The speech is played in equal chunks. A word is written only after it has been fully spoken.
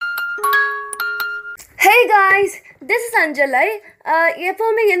guys, this is Anjalai.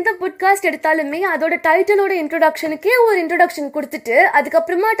 எப்போவுமே எந்த podcast எடுத்தாலுமே அதோட டைட்டிலோட இன்ட்ரோடக்ஷனுக்கே ஒரு இன்ட்ரோடக்ஷன் கொடுத்துட்டு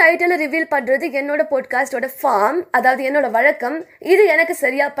அதுக்கப்புறமா டைட்டிலை ரிவீல் பண்ணுறது என்னோட பாட்காஸ்டோட ஃபார்ம், அதாவது என்னோட வழக்கம். இது எனக்கு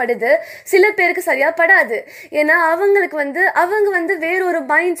சரியாக படுது, சில பேருக்கு சரியாக படாது. ஏன்னா அவங்க வந்து வேறொரு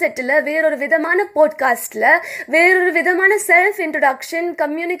மைண்ட் செட்டில், வேறொரு விதமான பாட்காஸ்டில், வேறொரு விதமான செல்ஃப் இன்ட்ரோடக்ஷன்,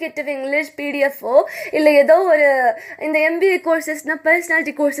 கம்யூனிகேட்டிவ் இங்கிலீஷ் பிடிஎஃப்ஓ இல்லை ஏதோ ஒரு இந்த எம்பிஏ கோர்சஸ்னா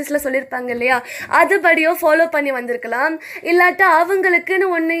பர்சனாலிட்டி கோர்சஸில் சொல்லியிருப்பாங்க இல்லையா, அதுபடியோ ஃபாலோ பண்ணி வந்திருக்கலாம். இல்லாட்டா அவங்களுக்குன்னு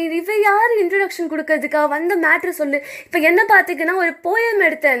ஒன்று இவ யார் இன்ட்ரடக்ஷன் கொடுக்கறதுக்கா வந்த மேட்ரு சொல்லு. இப்போ என்ன பார்த்தீங்கன்னா, ஒரு போயம்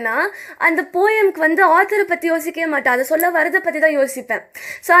எடுத்தேன்னா அந்த போயம்க்கு வந்து ஆத்தரை பற்றி யோசிக்கவே மாட்டேன், அதை சொல்ல வரதை பற்றி தான் யோசிப்பேன்.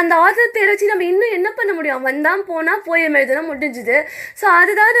 ஸோ அந்த ஆத்தர் பேரை வச்சு நம்ம இன்னும் என்ன பண்ண முடியும், வந்தான் போனால் போயம் எழுதுனா முடிஞ்சுது. ஸோ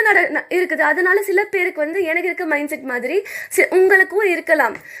அதுதான் இருக்குது. அதனால சில பேருக்கு வந்து எனக்கு இருக்க மைண்ட் செட் மாதிரி உங்களுக்கும்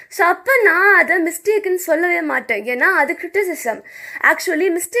இருக்கலாம். ஸோ அப்போ நான் அதை மிஸ்டேக்குன்னு சொல்லவே மாட்டேன், ஏன்னா அது கிரிட்டிசிசம். ஆக்சுவலி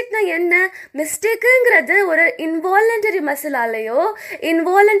மிஸ்டேக்னா என்ன? மிஸ்டேக்குங்கிறது ஒரு இன்வாலண்டரி மசிலாலேயோ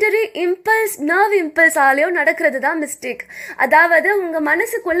இன்வாலண்டரி இம்பல்ஸ், நர்வ் இம்பல்ஸாலேயோ நடக்கிறது தான் மிஸ்டேக். அதாவது உங்கள்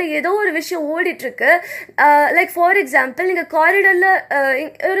மனசுக்குள்ளே ஏதோ ஒரு விஷயம் ஓடிட்டுருக்கு. லைக் ஃபார் எக்ஸாம்பிள், நீங்கள் காரிடரில்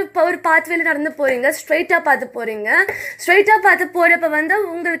ஒரு பாத்வேல நடந்து போகிறீங்க, ஸ்ட்ரெயிட்டாக பார்த்து போகிறீங்க. ஸ்ட்ரெயிட்டாக பார்த்து போகிறப்ப வந்து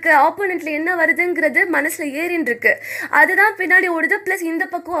உங்களுக்கு ஆப்போனண்ட்டில் என்ன வருதுங்கிறது மனசில் ஏறின்னு இருக்கு, அதுதான் பின்னாடி ஓடுது. ப்ளஸ் இந்த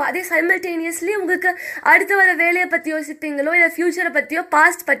பக்கம் அதே சைமல்டேனியஸ்லி உங்களுக்கு அடுத்து வர வேலையை பற்றி யோசிப்பீங்களோ இல்லை ஃப்யூச்சரை பற்றியோ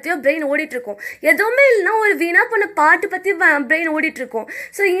பாஸ்ட் பற்றியோ பிரெயின் ஓடிட்டுருக்கும். எதுவுமே இல்லைன்னா ஒரு வீணாக போன பாட்டு பற்றி பிரெயின் ஓடிட்டுருக்கும்.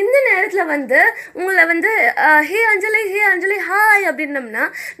 ஸோ இந்த நேரத்தில் வந்து உங்களை வந்து ஹே அஞ்சலி ஹாய் அப்படின்னம்னா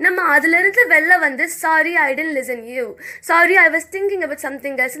நம்ம அதுலேருந்து வெளில வந்து sorry I didn't listen you, sorry I was thinking about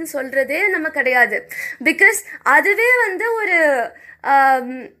something எல்ஸ்ன்னு சொல்கிறதே நம்ம கிடையாது. பிகாஸ் அதுவே வந்து ஒரு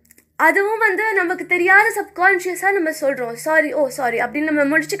அதுவும் வந்து நமக்கு தெரியாத சப்கான்ஷியஸாக நம்ம சொல்கிறோம் சாரி அப்படின்னு நம்ம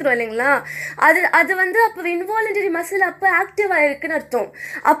முடிச்சுக்கிறோம் இல்லைங்களா. அது வந்து அப்போ இன்வாலண்டரி மசில் அப்போ ஆக்டிவ் ஆகிருக்குன்னு அர்த்தம்.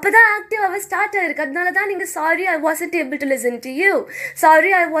 அப்போ தான் ஆக்டிவாக ஸ்டார்ட் ஆகிருக்கு. அதனால தான் நீங்கள் sorry I wasn't able to listen to you,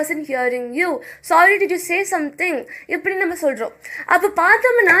 sorry I wasn't hearing you, sorry did you say something இப்படி நம்ம சொல்கிறோம். அப்போ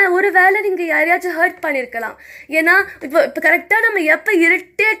பார்த்தோம்னா ஒரு வேளை நீங்கள் யாரையாச்சும் ஹர்ட் பண்ணியிருக்கலாம். ஏன்னா இப்போ கரெக்டாக நம்ம எப்போ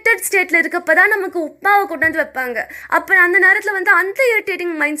இரிட்டேட்டட் ஸ்டேட்டில் இருக்கப்போ தான் நமக்கு உப்மாவை கொண்டாந்து வைப்பாங்க. அப்போ அந்த நேரத்தில் வந்து அந்த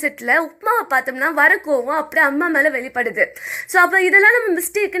இரிட்டேட்டிங் மைண்ட் செட்டில் உப்மாவை பார்த்தோம்னா வர கோவம் அப்படியே அம்மா மேலே வெளிப்படுது. ஸோ அப்போ இதெல்லாம் நம்ம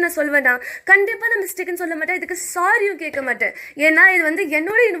மிஸ்டேக்குன்னு நான் சொல்வேன். கண்டிப்பாக நான் மிஸ்டேக்குன்னு சொல்ல மாட்டேன், இதுக்கு சாரியும் கேட்க மாட்டேன். ஏன்னா இது வந்து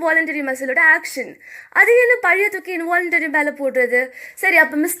என்னோட இன்வாலண்டரி மசிலோட ஆக்ஷன். அது என்ன பழைய தூக்கி இன்வாலண்டரி மேலே போடுறது? சரி,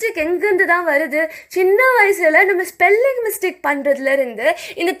 அப்போ மிஸ்டேக் எங்கேருந்து தான் வருது? சின்ன வயசில் நம்ம ஸ்பெல்லிங் மிஸ்டேக் பண்ணுறதுலேருந்து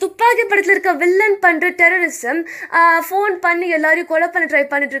இந்த துப்பாக்கி படத்தில் இருக்க வில்லன் பண்ணுற டெரரிசம், ஃபோன் பண்ணி எல்லாரையும் கொலை பண்ண ட்ரை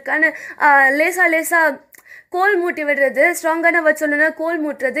பண்ணிட்டு இருக்கான்னு லேசா கோல் மூட்டி விடுறது, ஸ்ட்ராங்கான வேர்ட் சொல்லணும்னா கோல்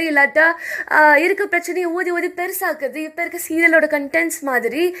மூட்டுறது, இல்லாட்டா இருக்க பிரச்சனையை ஊதி பெருசாக்குறது. இப்போ இருக்க சீரியலோட கண்டென்ட்ஸ்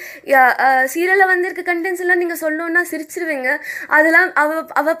மாதிரி சீரியலில் வந்து இருக்க கண்டென்ட்ஸ் எல்லாம் நீங்கள் சொல்லணுன்னா சிரிச்சிருவீங்க. அதெல்லாம்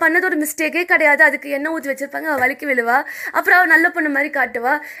அவள் பண்ணது ஒரு மிஸ்டேக்கே கிடையாது, அதுக்கு எண்ணெய் ஊற்றி வச்சுருப்பாங்க, அவள் வலிக்கு விழுவா, அப்புறம் அவள் நல்ல பொண்ணு மாதிரி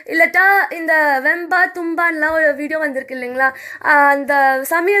காட்டுவா. இல்லாட்டா இந்த வெம்பா தும்பான்லாம் ஒரு வீடியோ வந்திருக்கு இல்லைங்களா, அந்த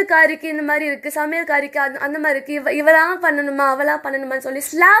சமையல்காரிக்கு இந்த மாதிரி இருக்குது, சமையல்காரிக்கு அந்த மாதிரி இருக்குது, இவளாம் பண்ணணுமா அவளாம் பண்ணணுமான்னு சொல்லி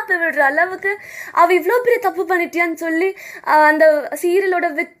ஸ்லாப் விடுற அளவுக்கு அவள் இவ்வளோ பெரிய தப்பு பண்ணிட்டியான்னு சொல்லி அந்த சீரியலோட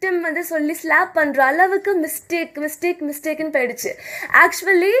விக்டிம் வந்து சொல்லி ஸ்லாப் பண்ற அளவுக்கு மிஸ்டேக்னு போயிடுச்சு.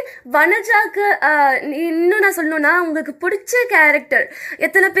 ஆக்சுவலி வனஜாக்கு இன்னும் நான் சொல்லணும்னா, உங்களுக்கு பிடிச்ச கேரக்டர்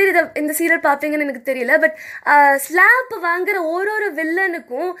எத்தனை பேர் இந்த சீரியல் பார்ப்பீங்கன்னு எனக்கு தெரியல, பட் ஸ்லாப் வாங்குற ஒரு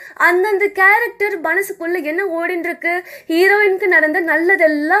வில்லனுக்கும் அந்தந்த கேரக்டர் மனசுக்குள்ள என்ன ஓடின்னு இருக்கு, ஹீரோயினுக்கு நடந்த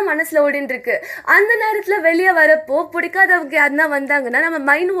நல்லதெல்லாம் மனசுல ஓடின்னு இருக்கு. அந்த நேரத்துல வெளியே வரப்போ பிடிக்காதவங்க யாருன்னா வந்தாங்கன்னா நம்ம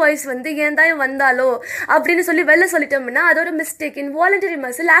மைண்ட் வாய்ஸ் வந்து ஏன் தான் வந்தாலோ அப்படின்னு சொல்லி வெளில சொல்லிட்டோம்னா அது ஒரு மிஸ்டேக், இன்வாலண்டரி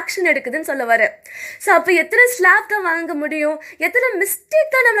மசில் ஆக்ஷன் எடுக்குதுன்னு சொல்ல வர. ஸோ அப்போ எத்தனை ஸ்லாப் தான் வாங்க முடியும், எத்தனை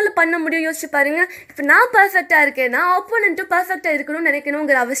மிஸ்டேக் தான் நம்மளால பண்ண முடியும் யோசிச்சு பாருங்க. இப்போ நான் பர்ஃபெக்டாக இருக்கேன்னா ஆப்போனண்ட்டும் பர்ஃபெக்டாக இருக்கணும்னு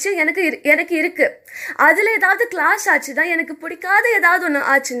நினைக்கணுங்கிற அவசியம் எனக்கு இருக்கு. அதில் ஏதாவது கிளாஷ் ஆச்சுன்னா, எனக்கு பிடிக்காத ஏதாவது ஒன்று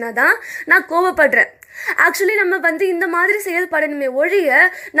ஆச்சுன்னா தான் நான் கோவப்படுறேன். ஆக்சுவலி நம்ம வந்து இந்த மாதிரி செயல்படணுமே ஒழிய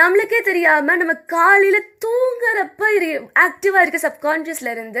நம்மளுக்கே தெரியாமல் நம்ம காலையில் தூங்குறப்ப ஆக்டிவாக இருக்க சப்கான்ஷியஸ்ல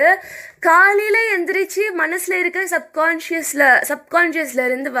இருந்து காலையில் எந்திரிச்சு மனசில் இருக்க சப்கான்ஷியஸ்ல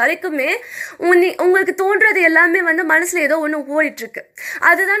இருந்து வரைக்குமே உங்களுக்கு தோன்றது எல்லாமே வந்து மனசில் ஏதோ ஒன்று ஓடிட்டுருக்கு.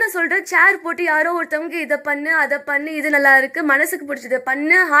 அதுதான் நான் சொல்கிறேன். சேர் போட்டு யாரோ ஒருத்தவங்க இதை பண்ணு அதை பண்ணு, இது நல்லா இருக்குது, மனசுக்கு பிடிச்சதை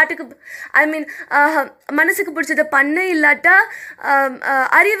பண்ணு, மனசுக்கு பிடிச்சதை பண்ணு, இல்லாட்டா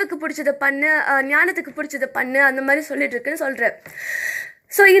அறிவுக்கு பிடிச்சதை பண்ணு, ஞானத்துக்கு பிடிச்சதை பண்ணு, அந்த மாதிரி சொல்லிட்டு இருக்குன்னு சொல்கிறேன்.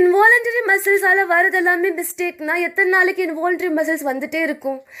 ஸோ இன்வாலண்டரி மசில்ஸால் வரது எல்லாமே மிஸ்டேக்னா எத்தனை நாளைக்கு இன்வாலண்டரி மசில்ஸ் வந்துட்டே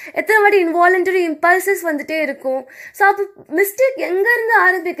இருக்கும், எத்தனை வாட்டி இன்வாலண்டரி இம்பல்சஸ் வந்துட்டே இருக்கும். ஸோ அப்போ மிஸ்டேக் எங்கேருந்து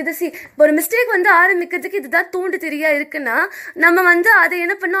ஆரம்பிக்குது? ஒரு மிஸ்டேக் வந்து ஆரம்பிக்கிறதுக்கு இதுதான் தூண்டு திரியாக இருக்குன்னா நம்ம வந்து அதை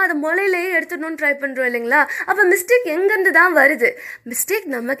என்ன பண்ணோம், அதை முளையிலேயே எடுத்துடணும்னு ட்ரை பண்ணுறோம் இல்லைங்களா? அப்போ மிஸ்டேக் எங்கேருந்து தான் வருது? மிஸ்டேக்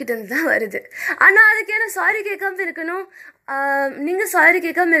நம்மக்கிட்டேருந்து தான் வருது. ஆனால் அதுக்கு ஏன்னா சாரி கேட்காம இருக்கணும், நீங்கள் சாரி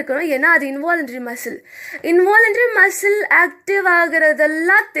கேட்காம இருக்கணும். ஏன்னா அது இன்வாலண்டரி மசில் ஆக்டிவ்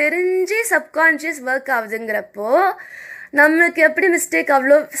ஆகுறதெல்லாம் தெரிஞ்சு சப்கான்ஷியஸ் ஒர்க் ஆகுதுங்கிறப்போ நம்மளுக்கு எப்படி மிஸ்டேக்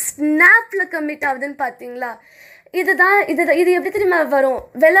அவ்வளோ ஸ்னாப்பில் கமிட் ஆகுதுன்னு பார்த்தீங்களா? இது எப்படி தெரியுமா வரும்?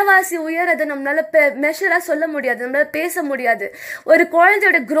 விலைவாசி உயரதை நம்மளால மெஷராக சொல்ல முடியாது, நம்மளால பேச முடியாது. ஒரு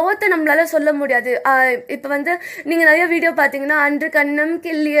குழந்தையோட க்ரோத்தை நம்மளால சொல்ல முடியாது. இப்போ வந்து நீங்கள் நிறைய வீடியோ பார்த்தீங்கன்னா அன்று கண்ணம்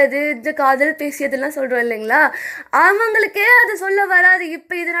கிள்ளியது, இது காதல் பேசியதுலாம் சொல்கிறோம் இல்லைங்களா? அவங்களுக்கே அது சொல்ல வராது.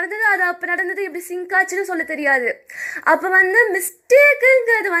 இப்போ இது நடந்தது, அது அப்போ நடந்தது, இப்படி சிங்காச்சுன்னு சொல்ல தெரியாது. அப்போ வந்து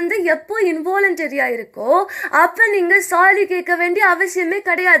மிஸ்டேக்குங்கிறது வந்து எப்போ இன்வாலண்டரியாக இருக்கோ அப்போ நீங்கள் சாரி கேட்க வேண்டிய அவசியமே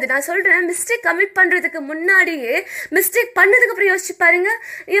கிடையாது. நான் சொல்கிறேன், மிஸ்டேக் கமிட் பண்ணுறதுக்கு முன்னாடியே மிஸ்டேக் பண்ணதுக்கு அப்புறம் யோசிச்சு பாருங்க,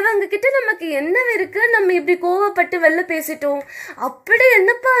 இவங்க கிட்ட நமக்கு என்ன இருக்கு, நம்ம இப்படி கோவப்பட்டு வெளில பேசிட்டோம், அப்படி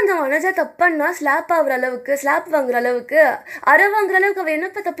என்னப்பா அந்த மனஜா தப்புன்னா ஸ்லாப் வாங்குற அளவுக்கு அரை வாங்குற அளவுக்கு அவ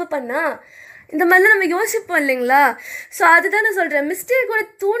என்னப்பா தப்பு பண்ணா, இந்த மாதிரிலாம் நம்ம யோசிப்போம் இல்லைங்களா? ஸோ அதுதான் நான் சொல்கிறேன், மிஸ்டேக்கோட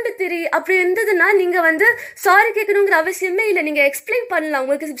தூண்டு திரி அப்படி இருந்ததுன்னா நீங்கள் வந்து சாரி கேட்கணுங்கிற அவசியமே இல்லை. நீங்கள் எக்ஸ்பிளைன் பண்ணலாம்,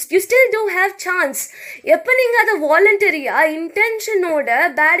 உங்களுக்கு you still do have chance. எப்போ நீங்கள் அதை வாலண்டரியாக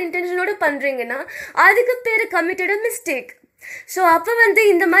பேட் இன்டென்ஷனோட பண்ணுறீங்கன்னா அதுக்கு பேர் கமிட்டட் மிஸ்டேக். ஸோ அப்போ வந்து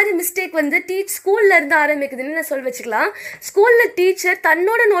இந்த மாதிரி மிஸ்டேக் வந்து ஸ்கூலில் இருந்து ஆரம்பிக்குதுன்னு நான் சொல்ல வச்சுக்கலாம். ஸ்கூலில் டீச்சர்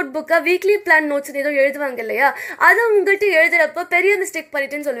தன்னோட நோட் புக்கை வீக்லி பிளான் நோட்ஸ் ஏதோ எழுதுவாங்க இல்லையா, அதை உங்கள்கிட்ட எழுதுகிறப்போ பெரிய மிஸ்டேக்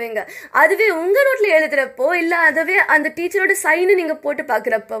பண்ணிட்டுன்னு சொல்லுவீங்க. அதுவே உங்கள் நோட்டில் எழுதுகிறப்போ இல்லை அதுவே அந்த டீச்சரோட சைனு நீங்கள் போட்டு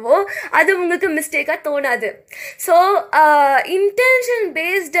பார்க்குறப்பவோ அது உங்களுக்கு மிஸ்டேக்காக தோணாது. ஸோ இன்டென்ஷன்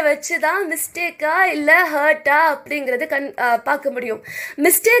பேஸ்டை வச்சு தான் மிஸ்டேக்கா இல்லை ஹர்ட்டா அப்படிங்கிறது பார்க்க முடியும்.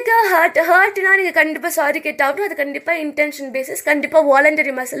 மிஸ்டேக்காக ஹர்ட்னா நீங்கள் கண்டிப்பாக சாரி கேட்டாலும் அது கண்டிப்பாக இன்டென்ஷன் பேசிஸ், கண்டிப்பாக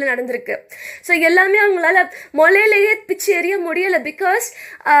வாலண்டரி மசில் நடந்திருக்கு. ஸோ எல்லாமே அவங்களால மொலையிலேயே பிச்சு எறிய முடியலை. பிகாஸ்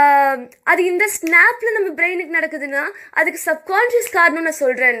அது இந்த ஸ்னாப்பில் நம்ம பிரெயினுக்கு நடக்குதுன்னா அதுக்கு சப்கான்ஷியஸ் காரணம் நான்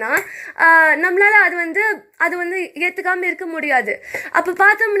சொல்கிறேன்னா நம்மளால் அது வந்து ஏற்றுக்காமல் இருக்க முடியாது. அப்போ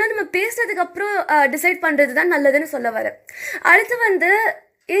பார்த்தோம்னா நம்ம பேசுறதுக்கு அப்புறம் டிசைட் பண்ணுறது தான் நல்லதுன்னு சொல்ல வரேன். அடுத்து வந்து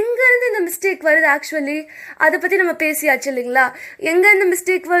எங்கேருந்து இந்த மிஸ்டேக் வருது, ஆக்சுவலி அதை பற்றி நம்ம பேசியாச்சு இல்லைங்களா? எங்கேருந்து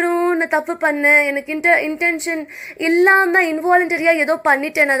மிஸ்டேக் வரும், நான் தப்பு பண்ணேன், எனக்கு இன்டென்ஷன் இல்லாமல் இன்வாலண்டரியாக ஏதோ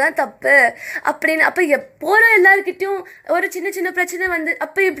பண்ணிட்டேன்னா தான் தப்பு அப்படின்னு. அப்போ எப்போது எல்லாருக்கிட்டையும் ஒரு சின்ன சின்ன பிரச்சனை வந்து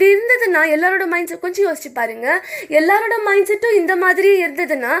அப்போ இப்படி இருந்ததுன்னா எல்லாரோட மைண்ட் செட் கொஞ்சம் யோசிச்சு பாருங்கள். எல்லாரோட மைண்ட் செட்டும் இந்த மாதிரி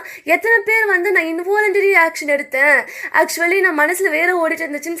இருந்ததுன்னா எத்தனை பேர் வந்து நான் இன்வாலண்டரி ஆக்ஷன் எடுத்தேன், ஆக்சுவலி நான் மனசில் வேறு ஓடிட்டு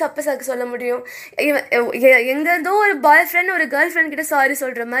இருந்துச்சுன்னு சப்பசாக்கு சொல்ல முடியும்? எங்கேருந்தோ ஒரு பாய் ஃப்ரெண்ட் ஒரு கேர்ள் ஃப்ரெண்ட் கிட்ட சாரி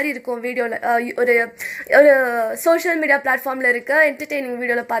சொல்கிற மாதிரி இருக்கும் வீடியோவில், ஒரு சோஷியல் மீடியா பிளாட்ஃபார்மில் இருக்க என்டர்டெய்னிங்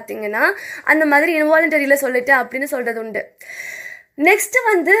வீடியோவில் பார்த்தீங்கன்னா அந்த மாதிரி இன்வாலண்டரியில் சொல்லிட்டேன் அப்படின்னு சொல்கிறது உண்டு. நெக்ஸ்ட்டு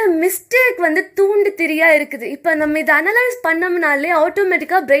வந்து மிஸ்டேக் வந்து தூண்டு திரியாக இருக்குது. இப்போ நம்ம இதை அனலைஸ் பண்ணோம்னாலே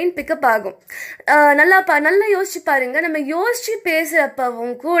ஆட்டோமேட்டிக்காக பிரெயின் பிக்கப் ஆகும். நல்லா யோசிச்சு பாருங்கள். நம்ம யோசித்து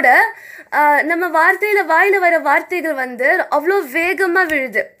பேசுகிறப்பவும் கூட நம்ம வாயில் வர வார்த்தைகள் வந்து அவ்வளோ வேகமாக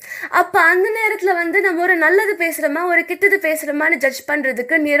விழுது. அப்போ அந்த நேரத்தில் வந்து நம்ம ஒரு நல்லது பேசுகிறோமா ஒரு கெட்டது பேசுகிறோமான்னு ஜட்ஜ்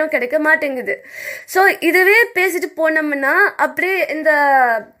பண்ணுறதுக்கு நேரம் கிடைக்க மாட்டேங்குது. ஸோ இதுவே பேசிட்டு போனோம்னா அப்படியே இந்த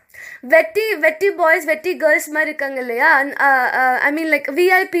வெட்டி பாய்ஸ் வெட்டி கேர்ள்ஸ் மாதிரி இருக்காங்க இல்லையா, ஐ மீன் லைக்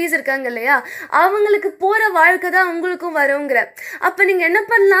விஐபிஸ் இருக்காங்க இல்லையா, அவங்களுக்கு போகிற வாழ்க்கை தான் உங்களுக்கும் வருங்கிற. அப்போ நீங்கள் என்ன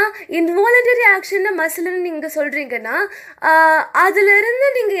பண்ணலாம், இன்வாலண்டரி ஆக்ஷன் மசில்னு நீங்கள் சொல்கிறீங்கன்னா அதிலிருந்து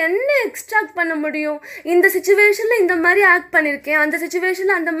நீங்கள் என்ன எக்ஸ்ட்ராக்ட் பண்ண முடியும்? இந்த சுச்சுவேஷனில் இந்த மாதிரி ஆக்ட் பண்ணியிருக்கேன், அந்த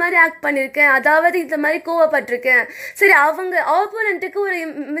சுச்சுவேஷனில் அந்த மாதிரி ஆக்ட் பண்ணியிருக்கேன், அதாவது இந்த மாதிரி கோவப்பட்டிருக்கேன். சரி, அவங்க ஆப்போனண்ட்டுக்கு ஒரு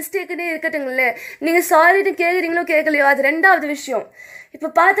மிஸ்டேக்குன்னே இருக்கட்டுங்களே, நீங்கள் சாரின்னு கேட்குறீங்களோ கேட்கலையோ அது ரெண்டாவது விஷயம். இப்போ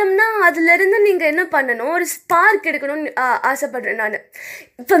பார்த்தோம்னா அதுலேருந்து நீங்கள் என்ன பண்ணணும், ஒரு ஸ்பார்க் எடுக்கணும்னு ஆசைப்படுறேன் நான்.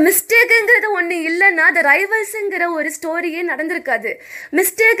 இப்போ மிஸ்டேக்குங்கிறது ஒன்று இல்லைன்னா அந்த ரைவல்ஸுங்கிற ஒரு ஸ்டோரியே நடந்திருக்காது.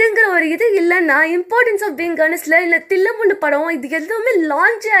 மிஸ்டேக்குங்கிற ஒரு இது இல்லைன்னா இம்பார்ட்டன்ஸ் ஆஃப் பீங் ஹானஸ்ட்ல இல்லை தில்லமுன்னு படம் இது எதுவுமே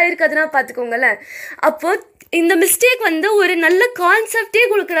லான்ச்சே ஆயிருக்காதுன்னா பார்த்துக்கோங்களேன். அப்போ இந்த மிஸ்டேக் வந்து ஒரு நல்ல கான்செப்டே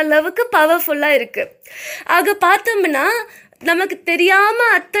கொடுக்குற அளவுக்கு பவர்ஃபுல்லாக இருக்குது. ஆக பார்த்தோம்னா நமக்கு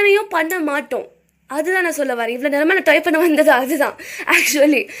தெரியாமல் அத்தனையும் பண்ண மாட்டோம். அதுதான் நான் சொல்ல வரேன். இவ்வளோ நேரமாக நான் ட்ரை பண்ண வந்தது அதுதான்.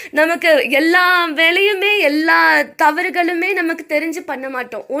 ஆக்சுவலி நமக்கு எல்லா வேலையுமே எல்லா தவறுகளுமே நமக்கு தெரிஞ்சு பண்ண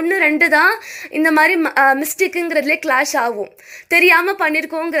மாட்டோம். 1-2 தான் இந்த மாதிரி மிஸ்டேக்குங்கிறதுலே கிளாஷ் ஆகும், தெரியாமல்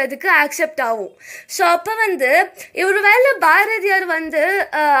பண்ணியிருக்கோங்கிறதுக்கு ஆக்செப்ட் ஆகும். ஸோ அப்போ வந்து ஒரு வேளை பாரதியார் வந்து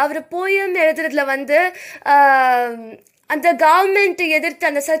அவர் போயம் எழுதுறதுல வந்து அந்த கவர்மெண்ட் எதிர்த்து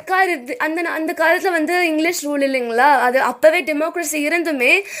அந்த சர்க்கார் அந்த அந்த காலத்தில் வந்து இங்கிலீஷ் ரூல் இல்லைங்களா, அது அப்போவே டெமோக்ரஸி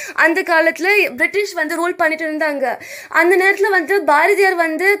இருந்துமே அந்த காலத்தில் பிரிட்டிஷ் வந்து ரூல் பண்ணிட்டு இருந்தாங்க. அந்த நேரத்தில் வந்து பாரதியார்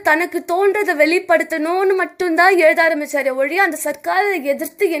வந்து தனக்கு தோன்றதை வெளிப்படுத்தணும்னு மட்டும்தான் எழுத ஆரம்பித்தார் ஒழிய அந்த சர்க்காரை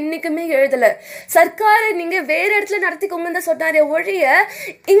எதிர்த்து என்றைக்குமே எழுதலை. சர்க்காரை நீங்கள் வேறு இடத்துல நடத்திக்கோங்கன்னு தான் சொன்னார் ஒழிய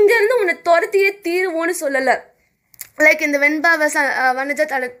இங்கேருந்து உன்னை துரத்தியே தீருவோன்னு சொல்லலை. லைக் இந்த வெண்பாவை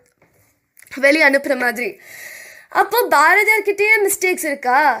வனஜா வெளியே அனுப்புகிற மாதிரி. அப்போ பாரதியார்கிட்டயே மிஸ்டேக்ஸ்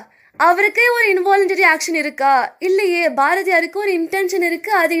இருக்கா? அவருக்கே ஒரு இன்வாலண்டரி ஆக்ஷன் இருக்கா? இல்லையே. பாரதியாருக்கு ஒரு இன்டென்ஷன்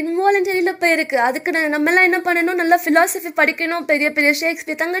இருக்குது, அது இன்வாலண்டரியில் போயிருக்கு. அதுக்கு நம்மளாம் என்ன பண்ணணும், நல்லா ஃபிலாசபி படிக்கணும், பெரிய பெரிய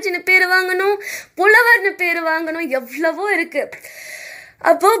ஷேக்ஸ்பியர் தங்கச்சின்னு பேர் வாங்கணும், புலவர்னு பேர் வாங்கணும், எவ்வளவோ இருக்குது.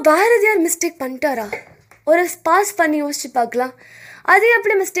 அப்போது பாரதியார் மிஸ்டேக் பண்ணிட்டாரா? ஒரு பாஸ் பண்ணி யோசிச்சு பார்க்கலாம். அது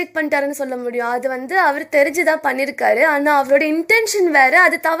எப்படி மிஸ்டேக் பண்ணிட்டாருன்னு சொல்ல முடியும்? அது வந்து அவர் தெரிஞ்சுதான் பண்ணியிருக்காரு. ஆனால் அவரோட இன்டென்ஷன் வேறு,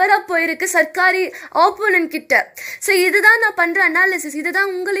 அது தவறாக போயிருக்கு சர்க்காரி ஆப்போனன்ட் கிட்ட. ஸோ இதுதான் நான் பண்ணுற அனாலிசிஸ். இதுதான்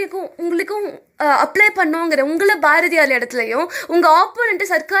உங்களுக்கும் அப்ளை பண்ணுங்கிற. உங்களை பாரதியார் இடத்துலையும் உங்கள் ஆப்போனண்ட்டு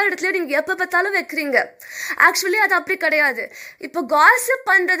சர்க்கார் இடத்துலையும் நீங்கள் எப்போ பார்த்தாலும் வைக்கிறீங்க. ஆக்சுவலி அது அப்படி கிடையாது. இப்போ காசிப்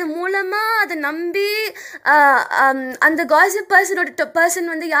பண்ணுறது மூலமாக அதை நம்பி அந்த காசிப்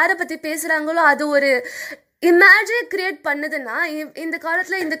பர்சன் வந்து யாரை பற்றி பேசுகிறாங்களோ அது ஒரு இமேஜின் க்ரியேட் பண்ணுதுன்னா, இந்த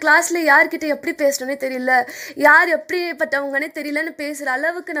காலத்தில் இந்த கிளாஸில் யார்கிட்ட எப்படி பேசணுன்னே தெரியல, யார் எப்படிப்பட்டவங்கன்னே தெரியலன்னு பேசுகிற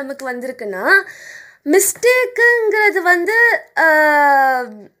அளவுக்கு நமக்கு வந்திருக்குன்னா, மிஸ்டேக்குங்கிறது வந்து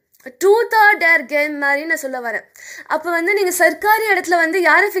ட்ரூத் ஆர் டேர் கேம் மாதிரி நான் சொல்ல வரேன். அப்போ வந்து நீங்கள் சர்க்காரி இடத்துல வந்து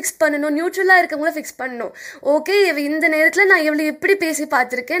யாரை ஃபிக்ஸ் பண்ணணும், நியூட்ரலாக இருக்கவங்கள ஃபிக்ஸ் பண்ணணும். ஓகே, இந்த நேரத்தில் நான் இவ்வளோ எப்படி பேசி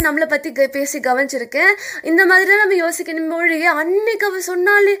பார்த்துருக்கேன், நம்மளை பற்றி பேசி கவனிச்சிருக்கேன், இந்த மாதிரிலாம் நம்ம யோசிக்கணும் மொழியே. அன்னைக்கு அவள்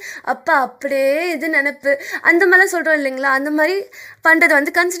சொன்னாலே அப்பா அப்படியே இது நினப்பு அந்த மாதிரிலாம் சொல்கிறோம் இல்லைங்களா, அந்த மாதிரி பண்ணுறதை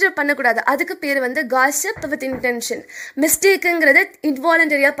வந்து கன்சிடர் பண்ணக்கூடாது. அதுக்கு பேர் வந்து காசிப் வித் இன்டென்ஷன். மிஸ்டேக்குங்கிறத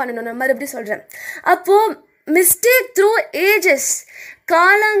இன்வாலண்டரியாக பண்ணணும். நான் மறுபடியும் சொல்கிறேன். அப்போது மிஸ்டேக் த்ரூ ஏஜஸ்,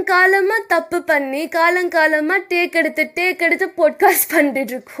 காலங்காலமாக தப்பு பண்ணி காலங்காலமாக டேக் எடுத்து பாட்காஸ்ட்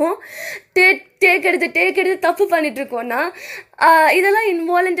பண்ணிட்டு இருக்கோம். டேக் எடுத்து தப்பு பண்ணிகிட்ருக்கோன்னா இதெல்லாம்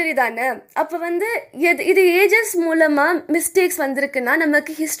இன்வாலண்டரி தானே. அப்போ வந்து இது ஏஜஸ் மூலமாக மிஸ்டேக்ஸ் வந்திருக்குன்னா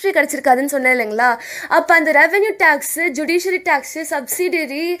நமக்கு ஹிஸ்ட்ரி கிடச்சிருக்காதுன்னு சொன்னேன் இல்லைங்களா. அப்போ அந்த revenue tax, judiciary tax,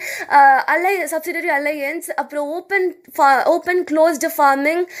 subsidiary alliance, அப்புறம் ஓப்பன் க்ளோஸ்டு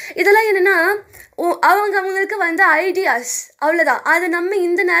ஃபார்மிங், இதெல்லாம் என்னென்னா அவங்களுக்கு வந்து ஐடியாஸ், அவ்வளோதான். அதை நம்ம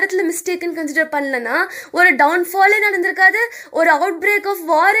இந்த நேரத்தில் மிஸ்டேக்குன்னு கன்சிடர் பண்ணலன்னா ஒரு டவுன்ஃபாலே நடந்திருக்காது, ஒரு அவுட் பிரேக் ஆஃப்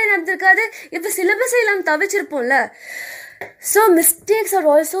வாரே நடந்திருக்காது. இப்போ சிலபஸை எல்லாம் தவிச்சிருப்போம்ல. So mistakes are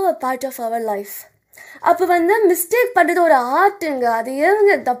also a part of our life. அப்போ வந்து மிஸ்டேக் பண்ணுறது ஒரு ஆர்ட்டுங்க. அது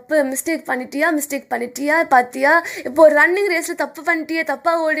ஏங்க தப்பு, மிஸ்டேக் பண்ணிட்டியா பார்த்தியா. இப்போ ஒரு ரன்னிங் ரேஸில் தப்பு பண்ணிட்டியே,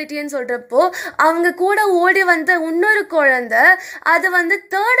 தப்பாக ஓடிட்டியேன்னு சொல்கிறப்போ அவங்க கூட ஓடி வந்த இன்னொரு குழந்தை அது வந்து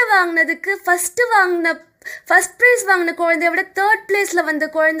தேர்டு வாங்கினதுக்கு ஃபஸ்ட் ப்ரைஸ் வாங்கின குழந்தைய விட தேர்ட் பிளேஸில் வந்த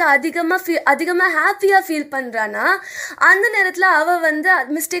குழந்தை அதிகமாக ஹாப்பியாக ஃபீல் பண்ணுறான்னா அந்த நேரத்தில் அவள் வந்து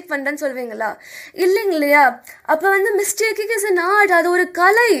மிஸ்டேக் பண்ணுறான்னு சொல்லுவீங்களா? இல்லைங்க இல்லையா. அப்போ வந்து மிஸ்டேக்கு இஸ் அன் ஆர்ட், அது ஒரு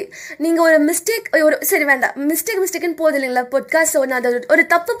கலை. நீங்கள் ஒரு மிஸ்டேக் சரி வேண்டாம், மிஸ்டேக்குன்னு போகுது இல்லைங்களா பாட்காஸ்ட். அது ஒரு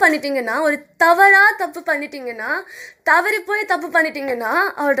தப்பு பண்ணிட்டீங்கன்னா, ஒரு தப்பு பண்ணிட்டீங்கன்னா, தவறி போய் தப்பு பண்ணிட்டீங்கன்னா,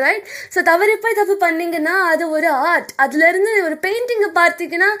 ஆல்ரைட். ஸோ தவறி போய் தப்பு பண்ணிங்கன்னா அது ஒரு ஆர்ட். அதுலேருந்து ஒரு பெயிண்டிங்கை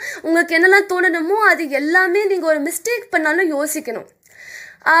பார்த்தீங்கன்னா உங்களுக்கு என்னெல்லாம் தோணணுமோ அது எல்லாமே நீங்கள் ஒரு மிஸ்டேக் பண்ணாலும் யோசிக்கணும்.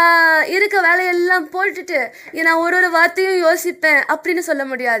 இருக்க வேலையெல்லாம் போட்டுட்டு நான் ஒரு வார்த்தையும் யோசிப்பேன் அப்படின்னு சொல்ல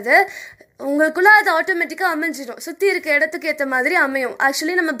முடியாது. உங்களுக்குள்ளே அது ஆட்டோமேட்டிக்காக அமைஞ்சிடும். சுற்றி இருக்க இடத்துக்கு ஏற்ற மாதிரி அமையும்.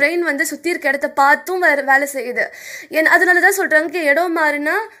 ஆக்சுவலி நம்ம பிரெயின் வந்து சுற்றி இருக்க இடத்த பார்த்தும் வேலை செய்யுது. அதனால தான் சொல்கிறாங்க இடம்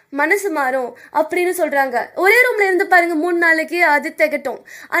மாறுனா மனசு மாறும் அப்படின்னு சொல்கிறாங்க. ஒரே ரூமில் இருந்து பாருங்கள் 3 நாளைக்கு அது திகட்டும்.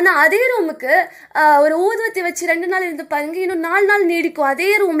 ஆனால் அதே ரூமுக்கு ஒரு ஊதுவத்தி வச்சு 2 நாள் இருந்து பாருங்கள், இன்னும் 4 நாள் நீடிக்கும். அதே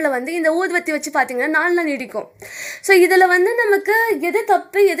ரூமில் வந்து இந்த ஊதுவத்தி வச்சு பார்த்தீங்கன்னா 4 நாள் நீடிக்கும். ஸோ இதில் வந்து நமக்கு எது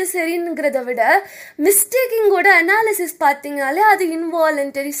தப்பு எது சரிங்கிறத விட மிஸ்டேக்கிங்கோட அனாலிசிஸ் பார்த்தீங்கனாலே அது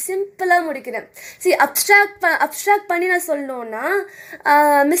இன்வாலண்டரி. சிம்பிளாக முடிக்கிறேன். சரி, அப்ட்ராக்ட் பண்ணி நான் சொல்லணுன்னா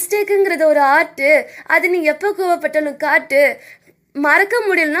மிஸ்டேக்குங்கிறது ஒரு ஆர்ட்டு. அது நீ எப்போ கோவப்பட்டாலும் காட்டு, மறக்க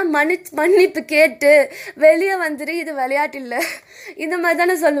முடியலன்னா மன்னிப்பு கேட்டு வெளியே வந்துடு, இது விளையாட்டு இல்லை. இந்த மாதிரி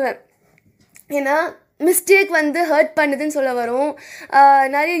தான் நான் சொல்லுவேன். ஏன்னா மிஸ்டேக் வந்து ஹர்ட் பண்ணுதுன்னு சொல்ல வரும்.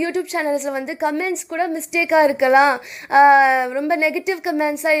 நிறைய யூடியூப் சேனல்ஸில் வந்து கமெண்ட்ஸ் கூட மிஸ்டேக்காக இருக்கலாம், ரொம்ப நெகட்டிவ்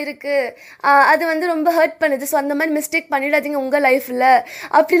கமெண்ட்ஸாக இருக்குது, அது வந்து ரொம்ப ஹர்ட் பண்ணுது. ஸோ அந்த மாதிரி மிஸ்டேக் பண்ணிடாதீங்க உங்கள் லைஃப்பில்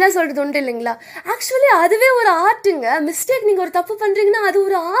அப்படிலாம் சொல்கிறது உண்டு இல்லைங்களா. ஆக்சுவலி அதுவே ஒரு ஆர்ட்டுங்க. மிஸ்டேக் நீங்கள் ஒரு தப்பு பண்ணுறீங்கன்னா அது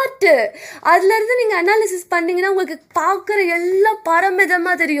ஒரு ஆர்ட்டு. அதுலேருந்து நீங்கள் அனாலிசிஸ் பண்ணிங்கன்னா உங்களுக்கு பார்க்குற எல்லாம்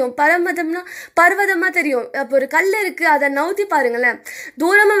பரமதமாக தெரியும். பர்வதமாக தெரியும். அப்போ ஒரு கல் இருக்குது, அதை நவுத்தி பாருங்களேன்.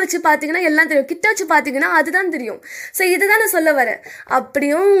 தூரமாக வச்சு பார்த்தீங்கன்னா எல்லாம் தெரியும், கிட்ட வச்சு பார்த்தீங்கன்னா பார்த்தீங்கன்னா அதுதான் தெரியும். ஸோ இதுதான் நான் சொல்ல வரேன்.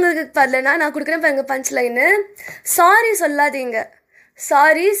 அப்படியும் உங்களுக்கு வரலன்னா நான் கொடுக்குறேன் பாருங்க பஞ்ச் லைனு.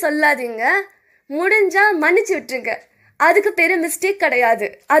 சாரி சொல்லாதீங்க, முடிஞ்சா மன்னிச்சு விட்டுருங்க. அதுக்கு பேர் மிஸ்டேக் கிடையாது,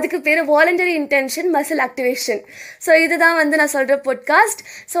 அதுக்கு பேர் voluntary intention muscle activation. So இதுதான் நான் சொல்கிற பாட்காஸ்ட்.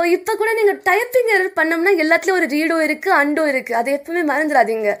 ஸோ இப்போ கூட நீங்கள் டைப்பிங் எரர் பண்ணோம்னா எல்லாத்துலேயும் ஒரு ரீடோ இருக்குது, அண்டோ இருக்குது. அதை எப்பவுமே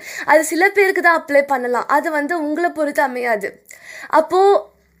மறந்துடாதீங்க. அது சில பேருக்கு தான் அப்ளை பண்ணலாம், அது உங்களை பொறுத்து அமையாது. அப்போது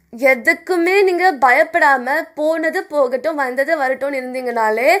எதுக்குமே நீங்கள் பயப்படாமல் போனது போகட்டும் வந்தது வரட்டும்னு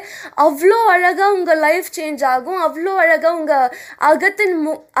இருந்தீங்கனாலே அவ்வளோ அழகாக உங்கள் லைஃப் சேஞ்ச் ஆகும். அவ்வளோ அழகாக உங்கள்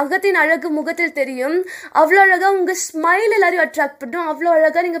அகத்தின் அழகு முகத்தில் தெரியும். அவ்வளோ அழகாக உங்கள் ஸ்மைல் எல்லாரையும் அட்ராக்ட் பண்ணும். அவ்வளோ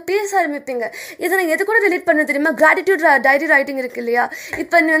அழகாக நீங்கள் பேச ஆரம்பிப்பீங்க. இதை நான் எது கூட ரிலேட் பண்ண தெரியுமா? கிராட்டிடியூட் டைரி ரைட்டிங் இருக்கு இல்லையா?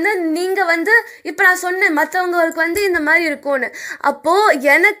 இப்போ நீங்கள் இப்போ நான் சொன்னேன் மற்றவங்களுக்கு இந்த மாதிரி இருக்கும்னு. அப்போது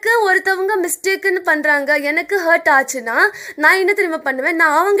எனக்கு ஒருத்தவங்க மிஸ்டேக்குன்னு பண்ணுறாங்க, எனக்கு ஹர்ட் ஆச்சுன்னா நான் என்ன தெரியுமா பண்ணுவேன்?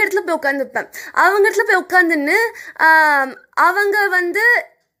 நான் அவங்க இடத்துல போய் உட்காந்துப்பேன். அவங்க இடத்துல போய் உட்காந்துன்னு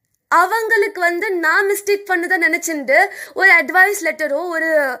அவங்களுக்கு நான் மிஸ்டேக் பண்ணதான் நினச்சிட்டு ஒரு அட்வைஸ் லெட்டரோ ஒரு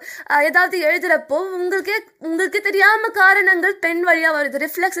ஏதாவது எழுதுகிறப்போ உங்களுக்கு தெரியாமல் காரணங்கள் பெண் வழியாக வருது.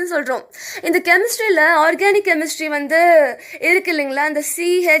 ரிஃப்ளெக்ஸ்ன்னு சொல்கிறோம். இந்த கெமிஸ்ட்ரியில் ஆர்கானிக் கெமிஸ்ட்ரி இருக்கு இல்லைங்களா? அந்த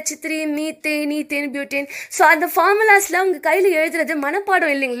CH3 methane ethane butane. So அந்த ஃபார்முலாஸில் உங்கள் கையில் எழுதுறது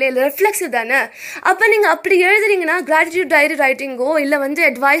மனப்பாடம் இல்லைங்களே, இல்லை ரிஃப்ளெக்ஸிவ் தானே. அப்போ நீங்கள் அப்படி எழுதுறீங்கன்னா கிராட்டிடியூட் டைரி ரைட்டிங்கோ இல்லை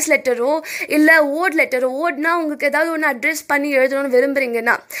அட்வைஸ் லெட்டரோ இல்லை ஓட் லெட்டரோ, ஓட்னா உங்களுக்கு ஏதாவது ஒன்று அட்ரஸ் பண்ணி எழுதணும்னு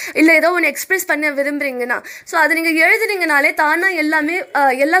விரும்புகிறீங்கன்னா இல்லை ஏதோ ஒன்று எக்ஸ்பிரஸ் பண்ண விரும்புகிறீங்கன்னா ஸோ அதை நீங்கள் எழுதுனீங்கனாலே தானாக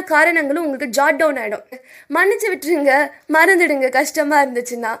எல்லா காரணங்களும் உங்களுக்கு ஜாட் டவுன் ஆகிடும். மன்னிச்சு விட்டுருங்க, மறந்துடுங்க கஷ்டமாக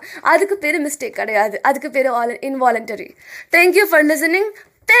இருந்துச்சுன்னா. அதுக்கு பேர் மிஸ்டேக் கிடையாது, அதுக்கு பேர் இன்வாலண்டரி. Thank you for listening.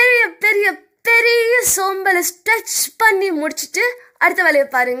 பெரிய பெரிய பெரிய சோம்பலை ஸ்ட்ரெச் பண்ணி முடிச்சுட்டு அடுத்த வேலையை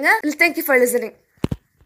பாருங்கள். Thank you for listening.